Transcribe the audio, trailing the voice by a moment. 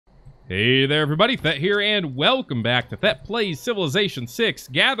Hey there everybody, Thet here, and welcome back to Thet Plays Civilization VI,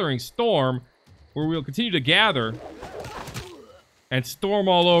 Gathering Storm, where we'll continue to gather and storm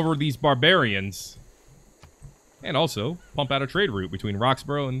all over these barbarians. And also, pump out a trade route between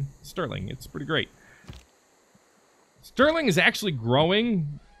Roxborough and Sterling. It's pretty great. Sterling is actually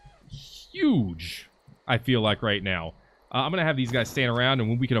growing huge, I feel like, right now. I'm going to have these guys stand around, and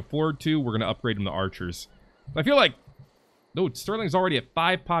when we can afford to, we're going to upgrade them to archers. But I feel like, no, Sterling's already at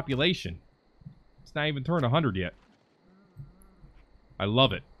 5 population. It's not even turned 100 yet. I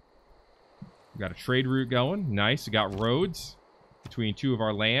love it. We got a trade route going. Nice. We got roads between two of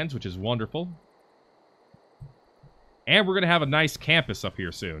our lands, which is wonderful. And we're going to have a nice campus up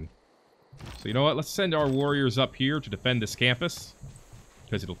here soon. So you know what? Let's send our warriors up here to defend this campus,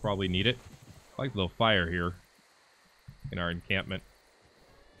 because it'll probably need it. I like the little fire here in our encampment.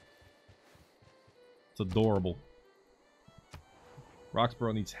 It's adorable.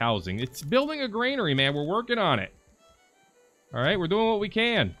 Roxborough needs housing. It's building a granary, man. We're working on it. Alright, we're doing what we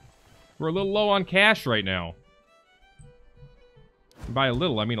can. We're a little low on cash right now. And by a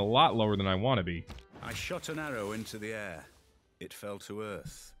little, I mean a lot lower than I want to be. I shot an arrow into the air. It fell to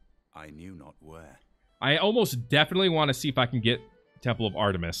earth. I knew not where. I almost definitely want to see if I can get Temple of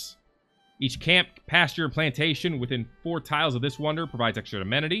Artemis. Each camp, pasture, and plantation within 4 tiles of this wonder provides extra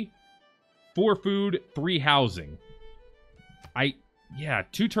amenity. 4 food, 3 housing. Yeah,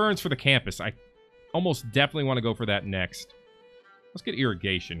 2 turns for the campus. I almost definitely want to go for that next. Let's get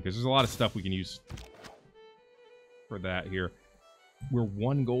irrigation, because there's a lot of stuff we can use for that here. We're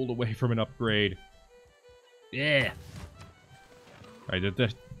 1 gold away from an upgrade. Yeah. Alright,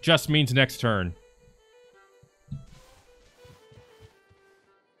 that just means next turn.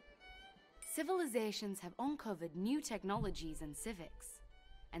 Civilizations have uncovered new technologies and civics,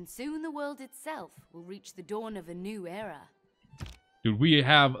 and soon the world itself will reach the dawn of a new era. Dude, we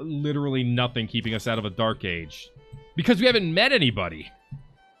have literally nothing keeping us out of a dark age. Because we haven't met anybody.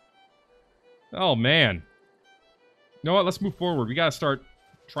 Oh, man. You know what? Let's move forward. We gotta start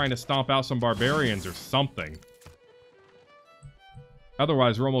trying to stomp out some barbarians or something.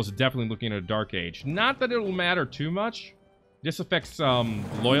 Otherwise, we're almost definitely looking at a dark age. Not that it'll matter too much. This affects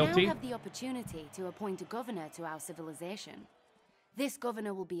loyalty. We now have the opportunity to appoint a governor to our civilization. This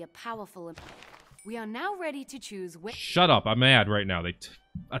governor will be a powerful... We are now ready to choose which... Shut up. I'm mad right now. They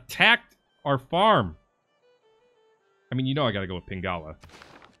attacked our farm. I mean, you know I gotta go with Pingala.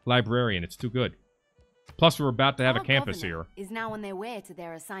 Librarian. It's too good. Plus, we're about to have a campus here. Is now on their way to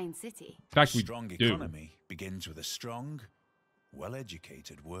their assigned city. In fact, we strong do. Economy begins with a strong,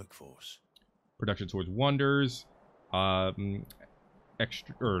 well-educated workforce. Production towards wonders.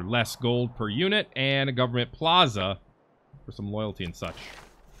 Extra or less gold per unit. And a government plaza for some loyalty and such.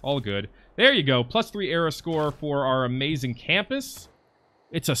 All good. There you go. +3 era score for our amazing campus.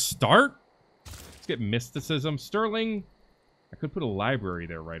 It's a start. Let's get mysticism. Sterling. I could put a library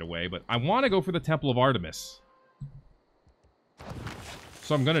there right away, but I want to go for the Temple of Artemis.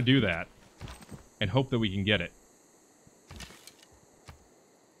 So I'm going to do that. And hope that we can get it.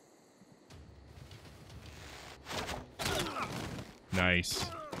 Nice.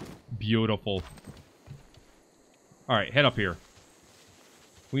 Beautiful. Alright, head up here.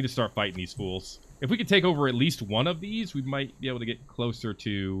 We need to start fighting these fools. If we could take over at least one of these, we might be able to get closer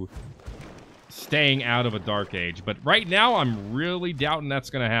to staying out of a dark age. But right now, I'm really doubting that's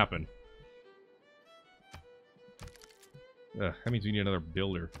going to happen. Ugh, that means we need another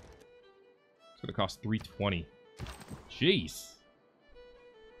builder. It's going to cost 320. Jeez.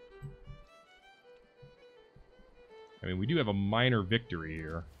 I mean, we do have a minor victory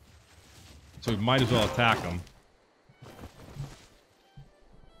here. So we might as well attack them.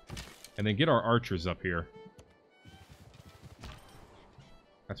 And then get our archers up here.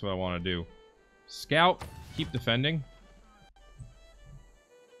 That's what I want to do. Scout, keep defending.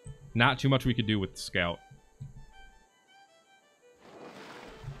 Not too much we could do with the scout.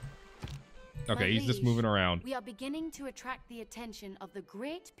 Okay, he's just moving around. We are beginning to attract the attention of the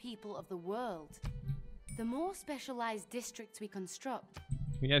great people of the world. The more specialized districts we construct...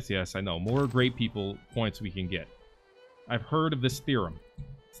 Yes, I know. More great people points we can get. I've heard of this theorem.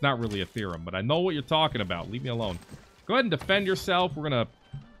 It's not really a theorem, but I know what you're talking about. Leave me alone. Go ahead and defend yourself. We're going to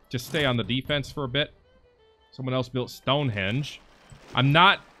just stay on the defense for a bit. Someone else built Stonehenge. I'm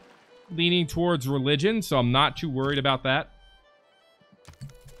not leaning towards religion, so I'm not too worried about that.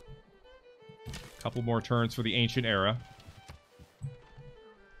 Couple more turns for the ancient era.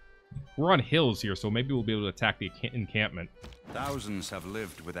 We're on hills here, so maybe we'll be able to attack the encampment. Thousands have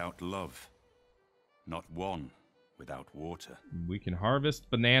lived without love. Not one without water. We can harvest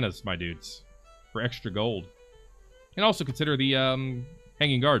bananas, my dudes, for extra gold. And also consider the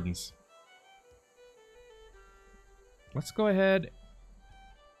Hanging Gardens. Let's go ahead.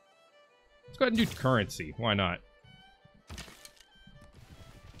 Let's go ahead and do currency. Why not?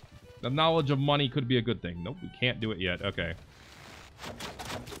 The knowledge of money could be a good thing. Nope, we can't do it yet. Okay.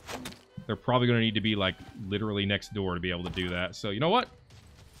 They're probably going to need to be, like, literally next door to be able to do that. So, you know what?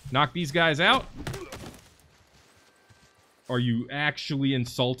 Knock these guys out. Are you actually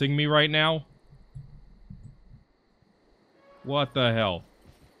insulting me right now? What the hell?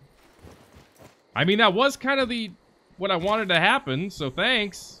 I mean, that was kind of what I wanted to happen, so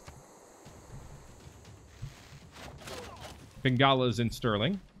thanks. Bengala's in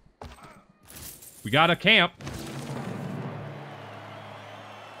Sterling. We got a camp.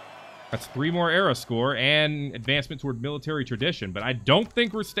 That's 3 more era score and advancement toward military tradition. But I don't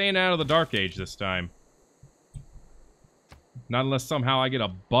think we're staying out of the Dark Age this time. Not unless somehow I get a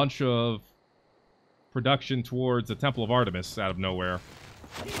bunch of production towards the Temple of Artemis out of nowhere.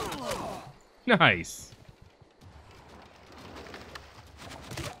 Nice.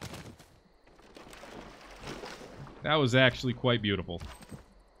 That was actually quite beautiful.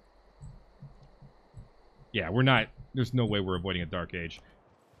 Yeah, we're not... There's no way we're avoiding a Dark Age.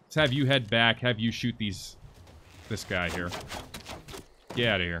 Let's have you head back. Have you shoot this guy here. Get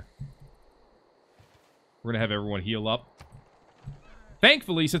out of here. We're going to have everyone heal up.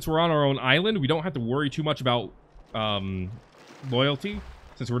 Thankfully, since we're on our own island, we don't have to worry too much about loyalty,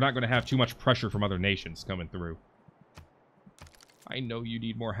 since we're not going to have too much pressure from other nations coming through. I know you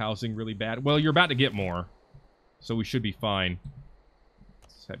need more housing really bad. Well, you're about to get more, so we should be fine.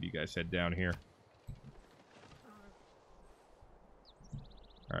 Let's have you guys head down here.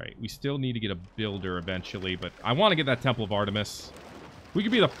 Alright, we still need to get a builder eventually, but I want to get that Temple of Artemis. We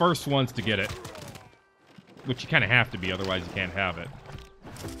could be the first ones to get it. Which you kind of have to be, otherwise you can't have it.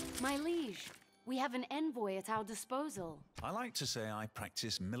 My liege, we have an envoy at our disposal. I like to say I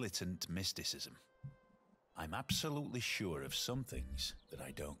practice militant mysticism. I'm absolutely sure of some things that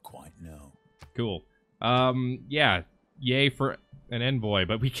I don't quite know. Cool. Yeah. Yay for an envoy,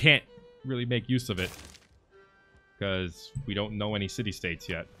 but we can't really make use of it. Because we don't know any city-states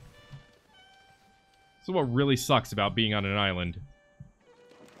yet. This is what really sucks about being on an island.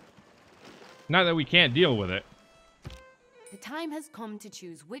 Not that we can't deal with it. The time has come to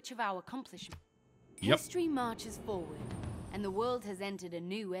choose which of our accomplishments. Yep. History marches forward, and the world has entered a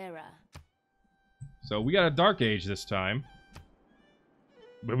new era. So we got a Dark Age this time.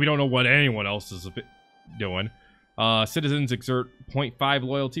 But we don't know what anyone else is doing. Citizens exert 0.5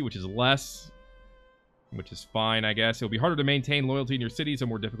 loyalty, which is less. Which is fine, I guess. It'll be harder to maintain loyalty in your cities and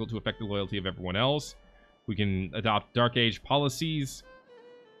more difficult to affect the loyalty of everyone else. We can adopt Dark Age policies.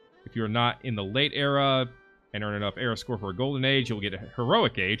 If you're not in the late era and earn enough era score for a golden age, you'll get a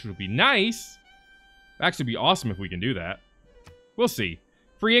heroic age, which would be nice. It'd actually be awesome if we can do that. We'll see.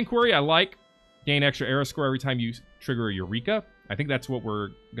 Free inquiry, I like. Gain extra era score every time you trigger a Eureka. I think that's what we're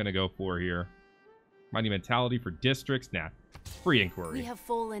going to go for here. Monumentality for districts. Nah. Free inquiry. We have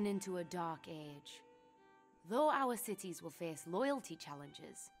fallen into a dark age. Though our cities will face loyalty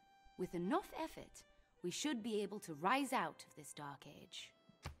challenges, with enough effort, we should be able to rise out of this dark age.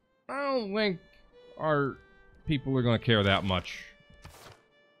 I don't think our people are going to care that much.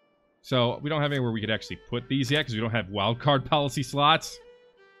 So, we don't have anywhere we could actually put these yet, because we don't have wildcard policy slots.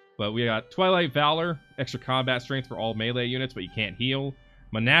 But we got Twilight Valor, extra combat strength for all melee units, but you can't heal.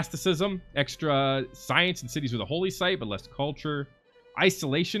 Monasticism, extra science in cities with a holy site, but less culture.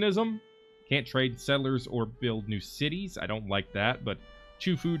 Isolationism, can't trade settlers or build new cities. I don't like that, but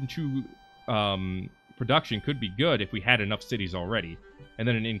chew food and chew production could be good if we had enough cities already. And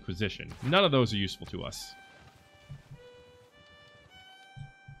then an Inquisition. None of those are useful to us.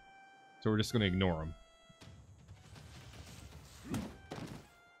 So we're just going to ignore them.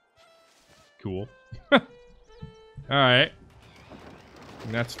 Cool. Alright.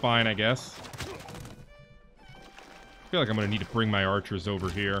 That's fine, I guess. I feel like I'm going to need to bring my archers over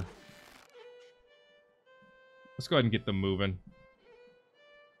here. Let's go ahead and get them moving.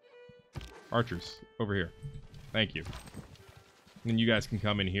 Archers, over here. Thank you. And then you guys can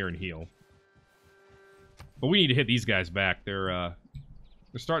come in here and heal. But we need to hit these guys back. They're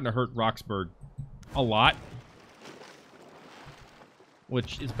starting to hurt Roxburgh a lot.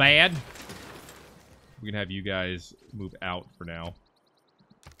 Which is bad. We can have you guys move out for now.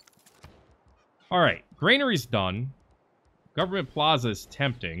 Alright, granary's done. Government Plaza is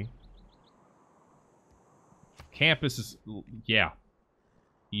tempting. Campus is... yeah.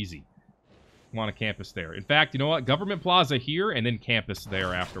 Easy. Want a campus there. In fact, you know what? Government Plaza here, and then campus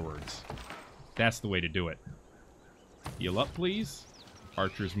there afterwards. That's the way to do it. Heal up, please.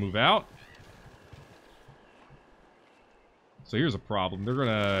 Archers move out. So here's a problem. They're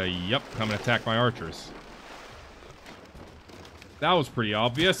gonna, yep, come and attack my archers. That was pretty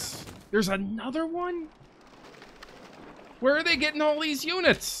obvious. There's another one? Where are they getting all these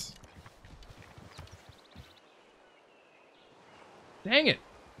units? Dang it.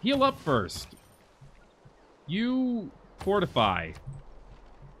 Heal up first. You fortify.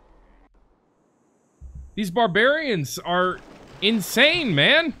 These barbarians are insane,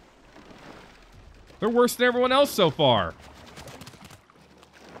 man. They're worse than everyone else so far.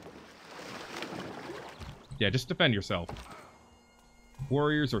 Yeah, just defend yourself.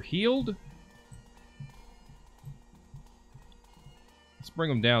 Warriors are healed. Let's bring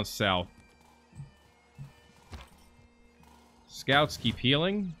them down south. Scouts keep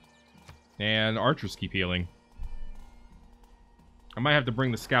healing. And archers keep healing. I might have to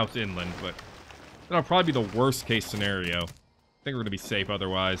bring the scouts inland, but that'll probably be the worst case scenario. I think we're going to be safe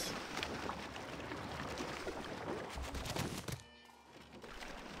otherwise.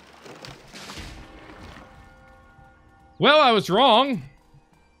 Well, I was wrong.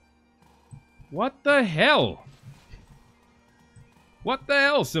 What the hell? What the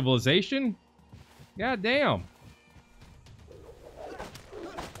hell, civilization? God damn.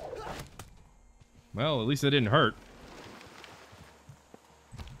 Well, at least it didn't hurt.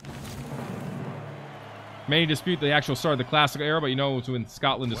 Many dispute the actual start of the classical era, but you know it was when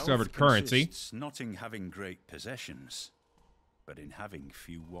Scotland discovered currency. Consists not in having great possessions, but in having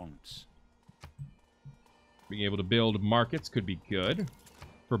few wants. Being able to build markets could be good.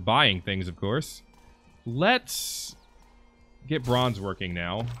 For buying things, of course. Let's get bronze working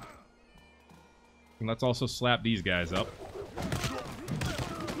now. And let's also slap these guys up.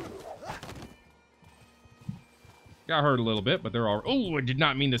 Got hurt a little bit, but they're all... Oh, I did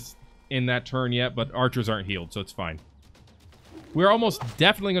not mean to end that turn yet, but archers aren't healed, so it's fine. We're almost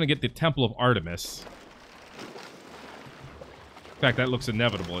definitely going to get the Temple of Artemis. In fact, that looks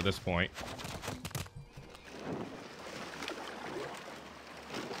inevitable at this point.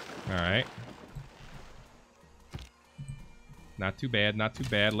 Alright. Not too bad, not too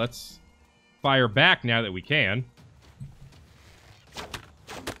bad. Let's fire back now that we can.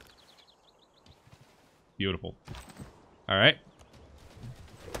 Beautiful. Alright.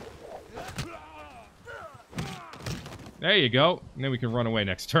 There you go. And then we can run away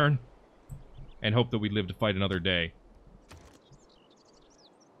next turn. And hope that we live to fight another day.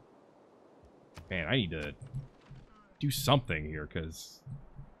 Man, I need to do something here, because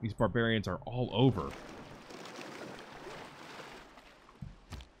these barbarians are all over.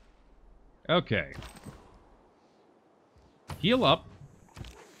 Okay. Heal up.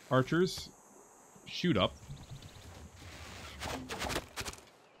 Archers. Shoot up.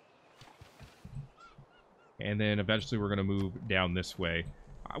 And then eventually we're going to move down this way.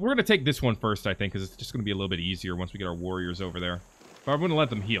 We're going to take this one first, I think, because it's just going to be a little bit easier once we get our warriors over there. But I'm going to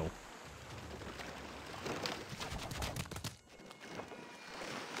let them heal.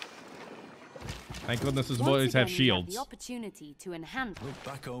 Thank goodness these boys have shields. The opportunity to enhance. Look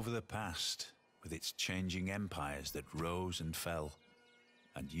back over the past, with its changing empires that rose and fell.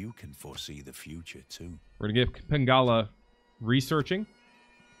 And you can foresee the future, too. We're going to give Pengala researching.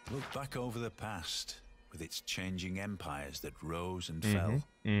 Look back over the past, with its changing empires that rose and fell.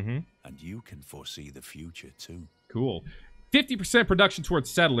 And you can foresee the future, too. Cool. 50% production towards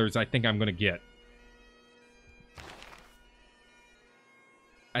settlers, I think I'm going to get.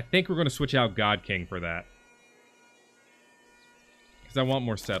 I think we're going to switch out God King for that. Because I want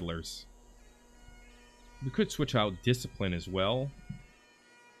more settlers. We could switch out Discipline as well.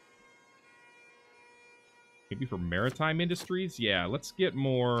 Maybe for maritime industries? Yeah, let's get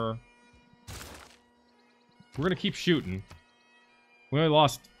more... We're going to keep shooting. We only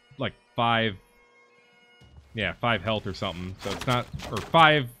lost, like, 5... Yeah, 5 health or something. So it's not... Or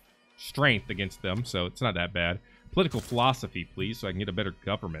 5 strength against them, so it's not that bad. Political philosophy, please, so I can get a better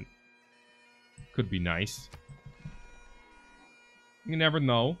government. Could be nice. You never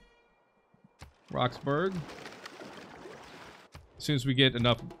know. Roxburgh. As soon as we get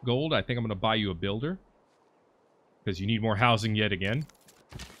enough gold, I think I'm going to buy you a builder. Because you need more housing yet again.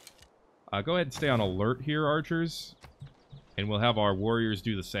 Go ahead and stay on alert here, archers. And we'll have our warriors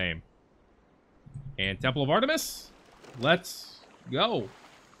do the same. And Temple of Artemis, let's go.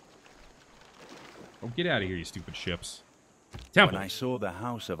 Oh, get out of here, you stupid ships. Temple. When I saw the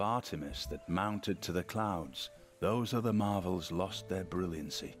house of Artemis that mounted to the clouds, those other marvels lost their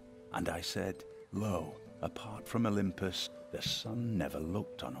brilliancy. And I said, lo, apart from Olympus, the sun never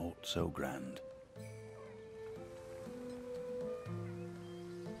looked on aught so grand.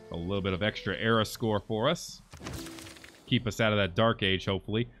 A little bit of extra era score for us. Keep us out of that dark age,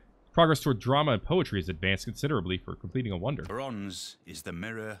 hopefully. Progress toward drama and poetry has advanced considerably for completing a wonder. Bronze is the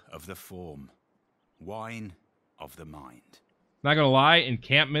mirror of the form, wine of the mind. Not gonna lie,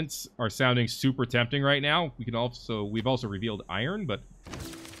 encampments are sounding super tempting right now. We've also revealed iron, but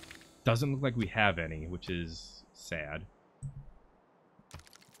doesn't look like we have any, which is sad.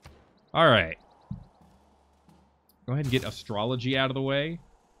 Alright. Go ahead and get astrology out of the way.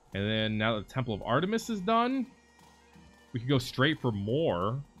 And then now that the Temple of Artemis is done, we can go straight for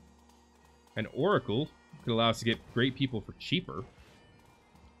more. An oracle could allow us to get great people for cheaper.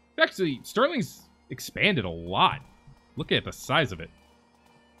 Actually, Sterling's expanded a lot. Look at the size of it.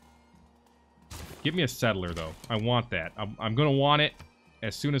 Give me a settler, though. I want that. I'm going to want it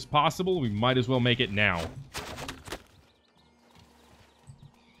as soon as possible. We might as well make it now.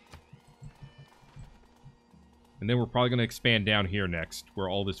 And then we're probably going to expand down here next, where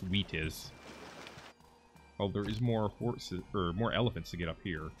all this wheat is. Oh, there is more horses, or more elephants to get up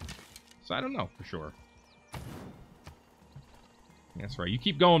here. So I don't know for sure. That's right. You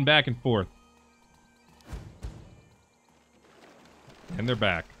keep going back and forth. And they're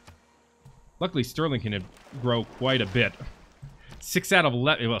back. Luckily, Sterling can grow quite a bit. 6 out of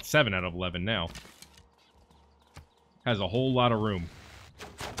 11. Well, 7 out of 11 now. Has a whole lot of room.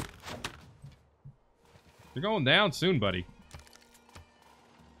 You're going down soon, buddy.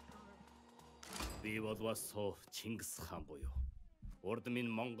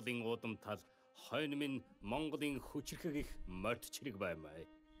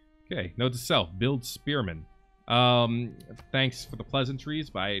 Okay, note to self. Build spearmen. Thanks for the pleasantries,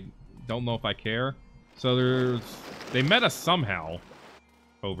 but I don't know if I care. So they met us somehow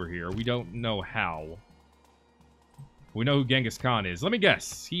over here. We don't know how. We know who Genghis Khan is. Let me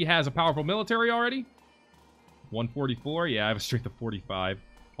guess. He has a powerful military already? 144? Yeah, I have a strength of 45.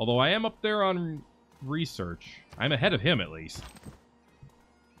 Although I am up there on research. I'm ahead of him, at least.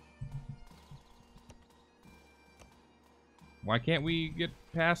 Why can't we get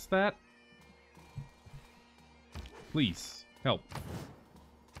past that? Please, help.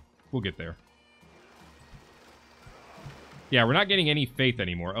 We'll get there. Yeah, we're not getting any faith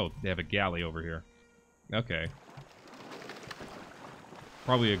anymore. Oh, they have a galley over here. Okay.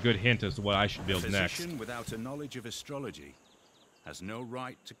 Probably a good hint as to what I should build next. A physician without a knowledge of astrology has no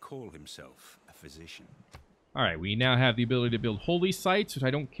right to call himself a physician. Alright, we now have the ability to build holy sites, which I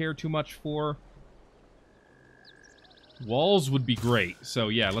don't care too much for. Walls would be great. So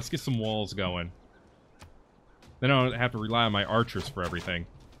yeah, let's get some walls going. Then I don't have to rely on my archers for everything.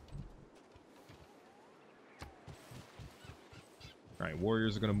 Alright,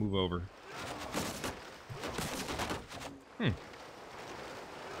 warriors are going to move over.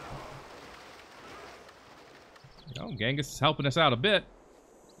 Oh, Genghis is helping us out a bit.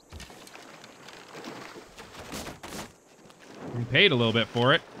 We paid a little bit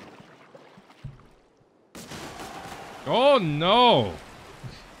for it. Oh, no!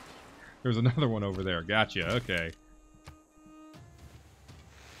 There's another one over there. Gotcha. Okay.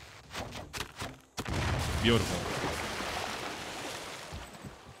 Beautiful.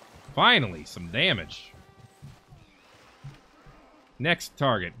 Finally, some damage. Next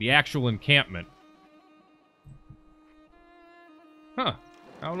target, the actual encampment. Huh.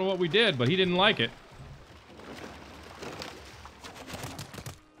 I don't know what we did, but he didn't like it.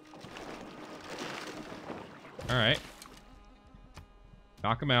 Alright.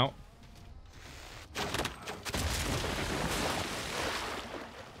 Knock him out.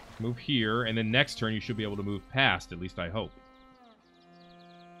 Move here, and then next turn you should be able to move past, at least I hope.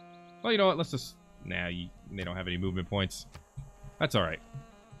 Well, you know what, let's just... Nah, they don't have any movement points. That's alright.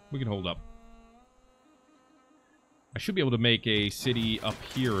 We can hold up. I should be able to make a city up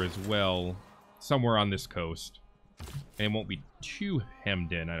here as well, somewhere on this coast. And it won't be too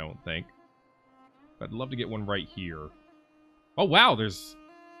hemmed in, I don't think. But I'd love to get one right here. Oh, wow, there's...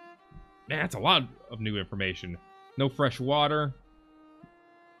 Man, that's a lot of new information. No fresh water.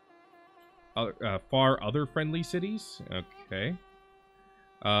 Far other friendly cities. Okay.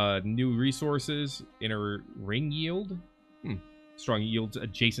 New resources. Inner ring yield. Strong yields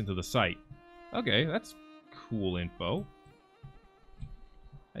adjacent to the site. Okay, that's cool info.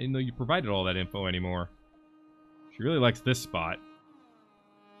 I didn't know you provided all that info anymore. She really likes this spot.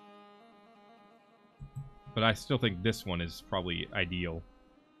 But I still think this one is probably ideal.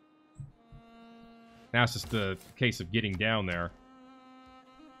 Now it's just the case of getting down there.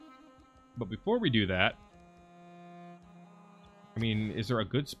 But before we do that... I mean, is there a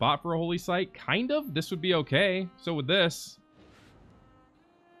good spot for a holy site? Kind of. This would be okay. So would this.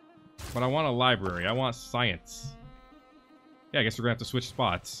 But I want a library. I want science. Yeah, I guess we're going to have to switch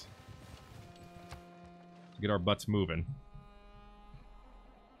spots. To get our butts moving.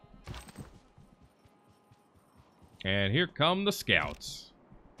 And here come the scouts.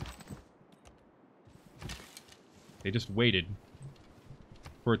 They just waited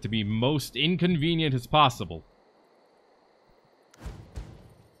for it to be most inconvenient as possible.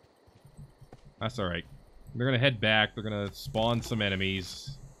 That's alright. They're gonna head back. They're gonna spawn some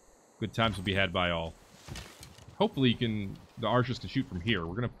enemies. Good times will be had by all. Hopefully the archers can shoot from here.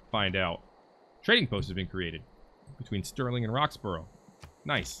 We're gonna find out. Trading posts have been created between Sterling and Roxborough.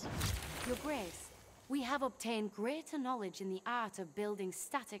 Nice. Your Grace, we have obtained greater knowledge in the art of building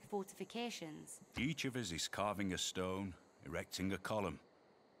static fortifications. Each of us is carving a stone, erecting a column,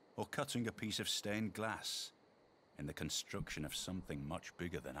 or cutting a piece of stained glass in the construction of something much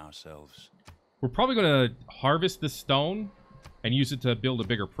bigger than ourselves. We're probably going to harvest this stone and use it to build a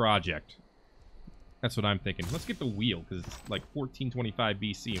bigger project. That's what I'm thinking. Let's get the wheel, because it's like 1425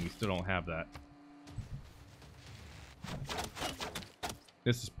 BC and we still don't have that.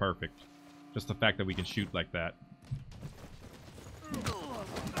 This is perfect. Just the fact that we can shoot like that.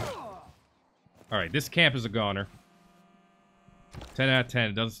 Alright, this camp is a goner. 10 out of 10.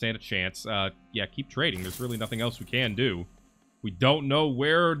 It doesn't stand a chance. Yeah, keep trading. There's really nothing else we can do. We don't know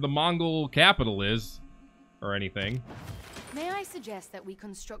where the Mongol capital is, or anything. May I suggest that we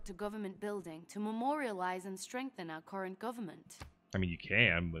construct a government building to memorialize and strengthen our current government? I mean, you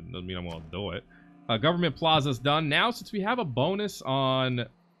can, but doesn't mean I won't do it. Government plaza's done. Now, since we have a bonus on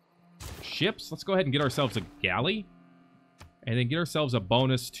ships, let's go ahead and get ourselves a galley. And then get ourselves a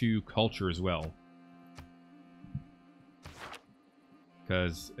bonus to culture as well.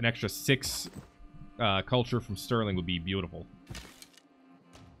 Because an extra 6 culture from Sterling would be beautiful.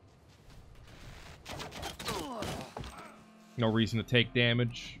 No reason to take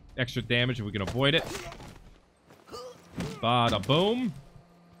damage. Extra damage if we can avoid it. Bada boom.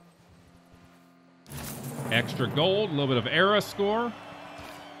 Extra gold. A little bit of era score.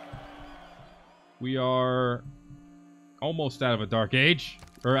 We are almost out of a dark age.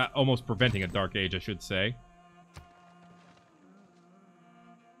 Or almost preventing a dark age, I should say.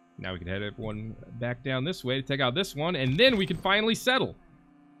 Now we can head everyone back down this way to take out this one. And then we can finally settle.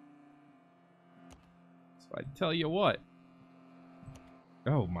 So I tell you what.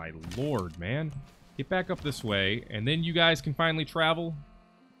 Oh my lord, man. Get back up this way, and then you guys can finally travel.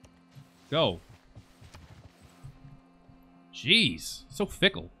 Go. Jeez, so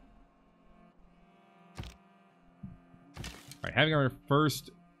fickle. Alright, having our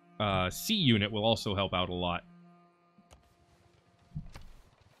first sea unit will also help out a lot.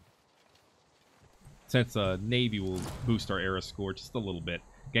 Since Navy will boost our era score just a little bit.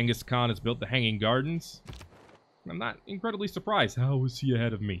 Genghis Khan has built the Hanging Gardens. I'm not incredibly surprised. How was he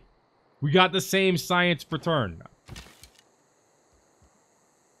ahead of me? We got the same science per turn.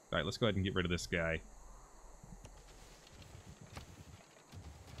 Alright, let's go ahead and get rid of this guy.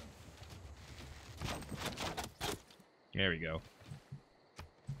 There we go.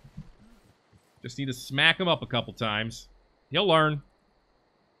 Just need to smack him up a couple times. He'll learn.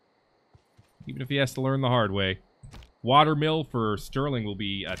 Even if he has to learn the hard way. Watermill for Sterling will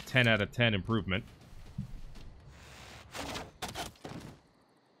be a 10 out of 10 improvement.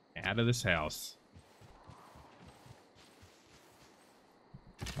 Out of this house.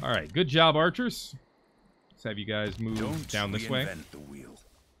 Alright, good job, archers. Let's have you guys move down this way. Don't reinvent the wheel.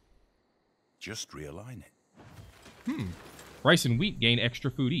 Just realign it. Rice and wheat gain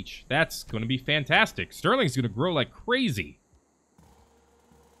extra food each. That's going to be fantastic. Sterling's going to grow like crazy.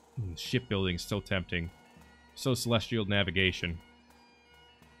 Shipbuilding's so tempting. So celestial navigation.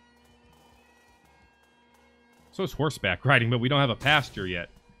 So is horseback riding, but we don't have a pasture yet.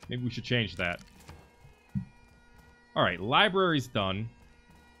 Maybe we should change that. Alright, library's done.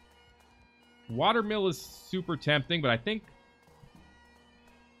 Watermill is super tempting, but I think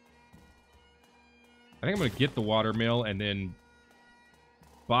I'm going to get the watermill and then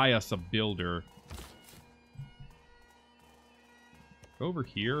buy us a builder. Go over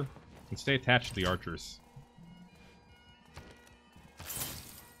here and stay attached to the archers.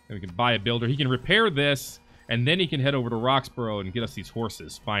 And we can buy a builder. He can repair this, and then he can head over to Roxborough and get us these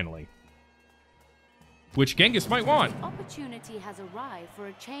horses, finally. Which Genghis might want. Opportunity has arrived for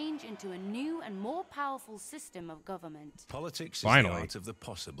a change into a new and more powerful system of government. Politics is the art of the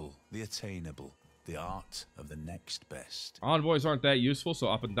possible, the attainable, the art of the next best. Envoys aren't that useful, so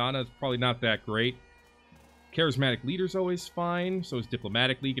Appandana is probably not that great. Charismatic leader's always fine, so is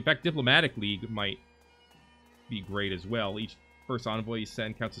Diplomatic League. In fact, Diplomatic League might be great as well. Each first envoy you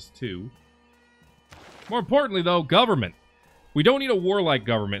send counts as 2. More importantly, though, government. We don't need a warlike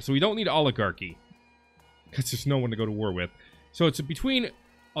government, so we don't need oligarchy. Because there's no one to go to war with. So it's between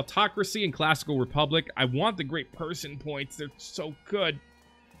autocracy and classical republic. I want the great person points. They're so good.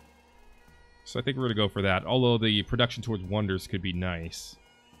 So I think we're going to go for that. Although the production towards wonders could be nice.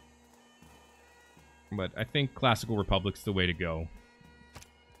 But I think classical republic's the way to go.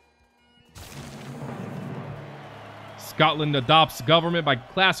 Scotland adopts government by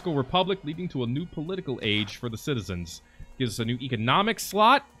classical republic, leading to a new political age for the citizens. Gives us a new economic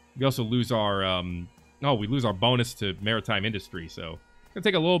slot. We also lose our, we lose our bonus to maritime industry, so it's gonna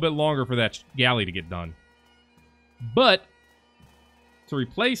take a little bit longer for that galley to get done. But, to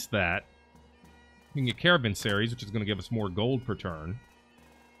replace that, we can get caravansaries, which is gonna give us more gold per turn.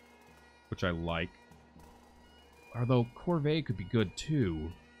 Which I like. Although, corvée could be good,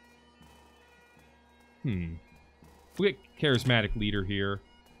 too. We'll get charismatic leader here.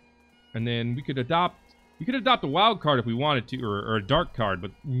 And then we could adopt a wild card if we wanted to, or a dark card,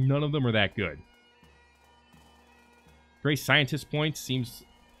 but none of them are that good. Great scientist points seems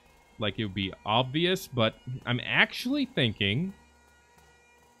like it would be obvious, but I'm actually thinking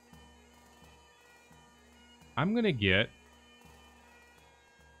I'm gonna get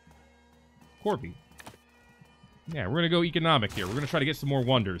Corby. Yeah, we're gonna go economic here. We're gonna try to get some more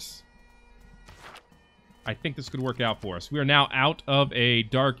wonders. I think this could work out for us. We are now out of a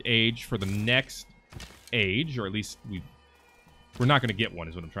dark age for the next age, or at least we're not going to get one,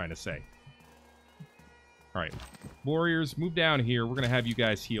 is what I'm trying to say. All right, warriors, move down here. We're going to have you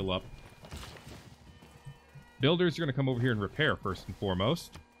guys heal up. Builders are going to come over here and repair first and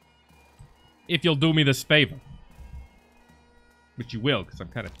foremost. If you'll do me this favor. Which you will, because I'm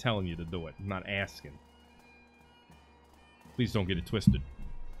kind of telling you to do it. I'm not asking. Please don't get it twisted.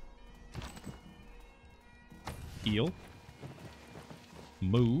 Heal.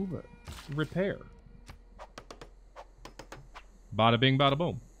 Move. Repair. Bada bing, bada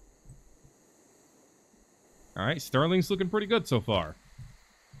boom. Alright, Sterling's looking pretty good so far.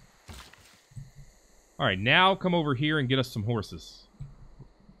 Alright, now come over here and get us some horses.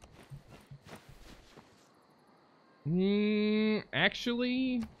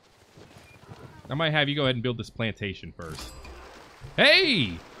 Actually, I might have you go ahead and build this plantation first.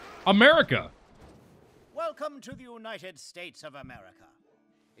 Hey! America! Welcome to the United States of America.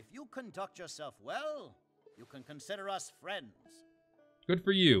 If you conduct yourself well, you can consider us friends. Good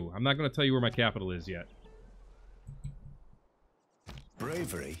for you. I'm not going to tell you where my capital is yet.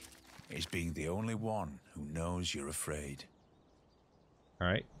 Bravery is being the only one who knows you're afraid.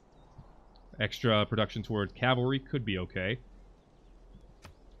 Alright. Extra production toward cavalry could be okay.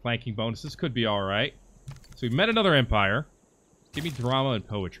 Flanking bonuses could be alright. So we've met another empire. Give me drama and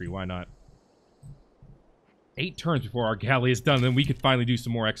poetry. Why not? 8 turns before our galley is done, then we could finally do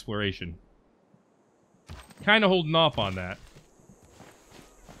some more exploration. Kind of holding off on that.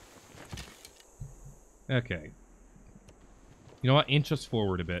 Okay. You know what? Inch us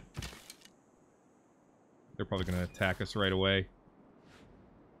forward a bit. They're probably going to attack us right away.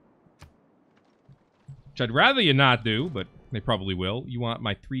 Which I'd rather you not do, but they probably will. You want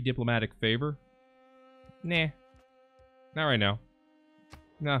my 3 diplomatic favor? Nah. Not right now.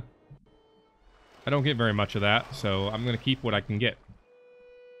 Nah. I don't get very much of that, so I'm going to keep what I can get.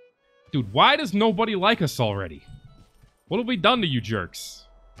 Dude, why does nobody like us already? What have we done to you jerks?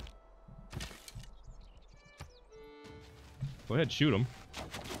 Go ahead, shoot them.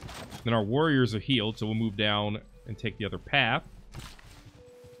 Then our warriors are healed, so we'll move down and take the other path.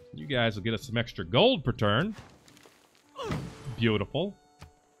 You guys will get us some extra gold per turn. Beautiful.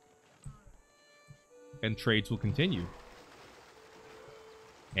 And trades will continue.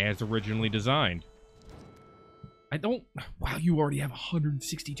 As originally designed. I don't... Wow, you already have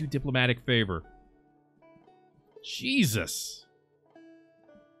 162 diplomatic favor. Jesus.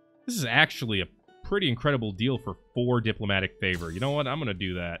 This is actually a pretty incredible deal for 4 diplomatic favor. You know what? I'm going to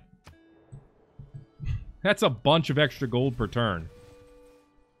do that. That's a bunch of extra gold per turn.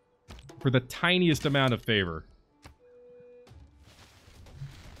 For the tiniest amount of favor.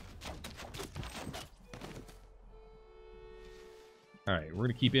 Alright, we're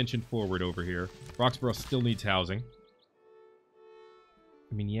going to keep inching forward over here. Roxborough still needs housing.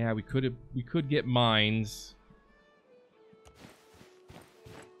 I mean, yeah, we could get mines.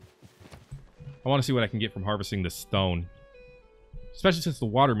 I want to see what I can get from harvesting this stone. Especially since the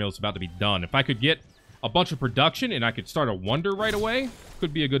watermill is about to be done. If I could get a bunch of production and I could start a wonder right away,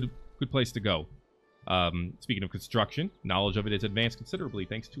 could be a good place to go. Speaking of construction, knowledge of it is advanced considerably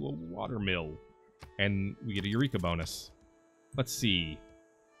thanks to a watermill. And we get a Eureka bonus. Let's see.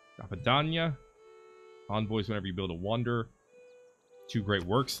 Apadanya. Envoys whenever you build a wonder. 2 great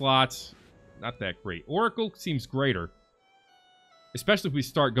work slots. Not that great. Oracle seems greater. Especially if we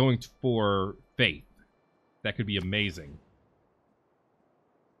start going for faith. That could be amazing.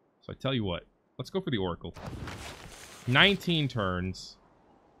 So I tell you what. Let's go for the Oracle. 19 turns.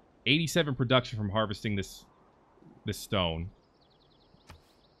 87 production from harvesting this stone.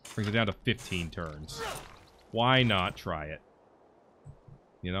 Brings it down to 15 turns. Why not try it?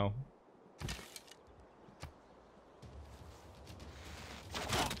 You know?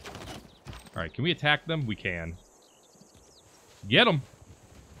 Alright, can we attack them? We can. Get them!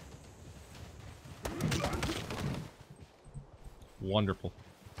 Wonderful.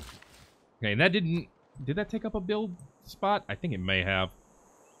 Okay, and that didn't... Did that take up a build spot? I think it may have.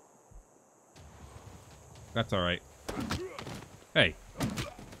 That's alright. Hey.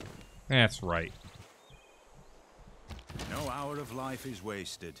 That's right. No hour of life is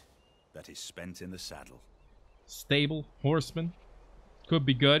wasted that is spent in the saddle. Stable, horseman. Could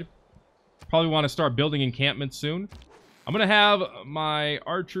be good. Probably want to start building encampments soon. I'm going to have my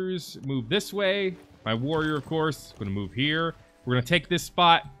archers move this way. My warrior, of course, going to move here. We're going to take this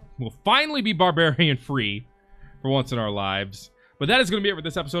spot. We'll finally be barbarian free for once in our lives. But that is going to be it for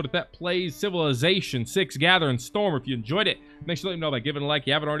this episode of Thet Plays Civilization VI Gather and Storm. If you enjoyed it, make sure to let me know by giving a like. If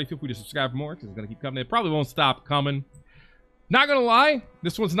you haven't already, feel free to subscribe for more because it's going to keep coming. It probably won't stop coming. Not going to lie,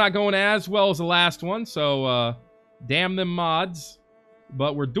 this one's not going as well as the last one, so damn them mods.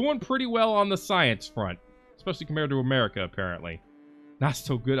 But we're doing pretty well on the science front, especially compared to America, apparently. Not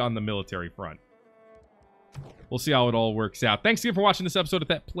so good on the military front. We'll see how it all works out. Thanks again for watching this episode of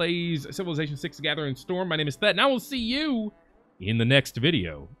Thet Plays Civilization VI Gather and Storm. My name is Thet, and I will see you in the next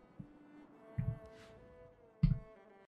video.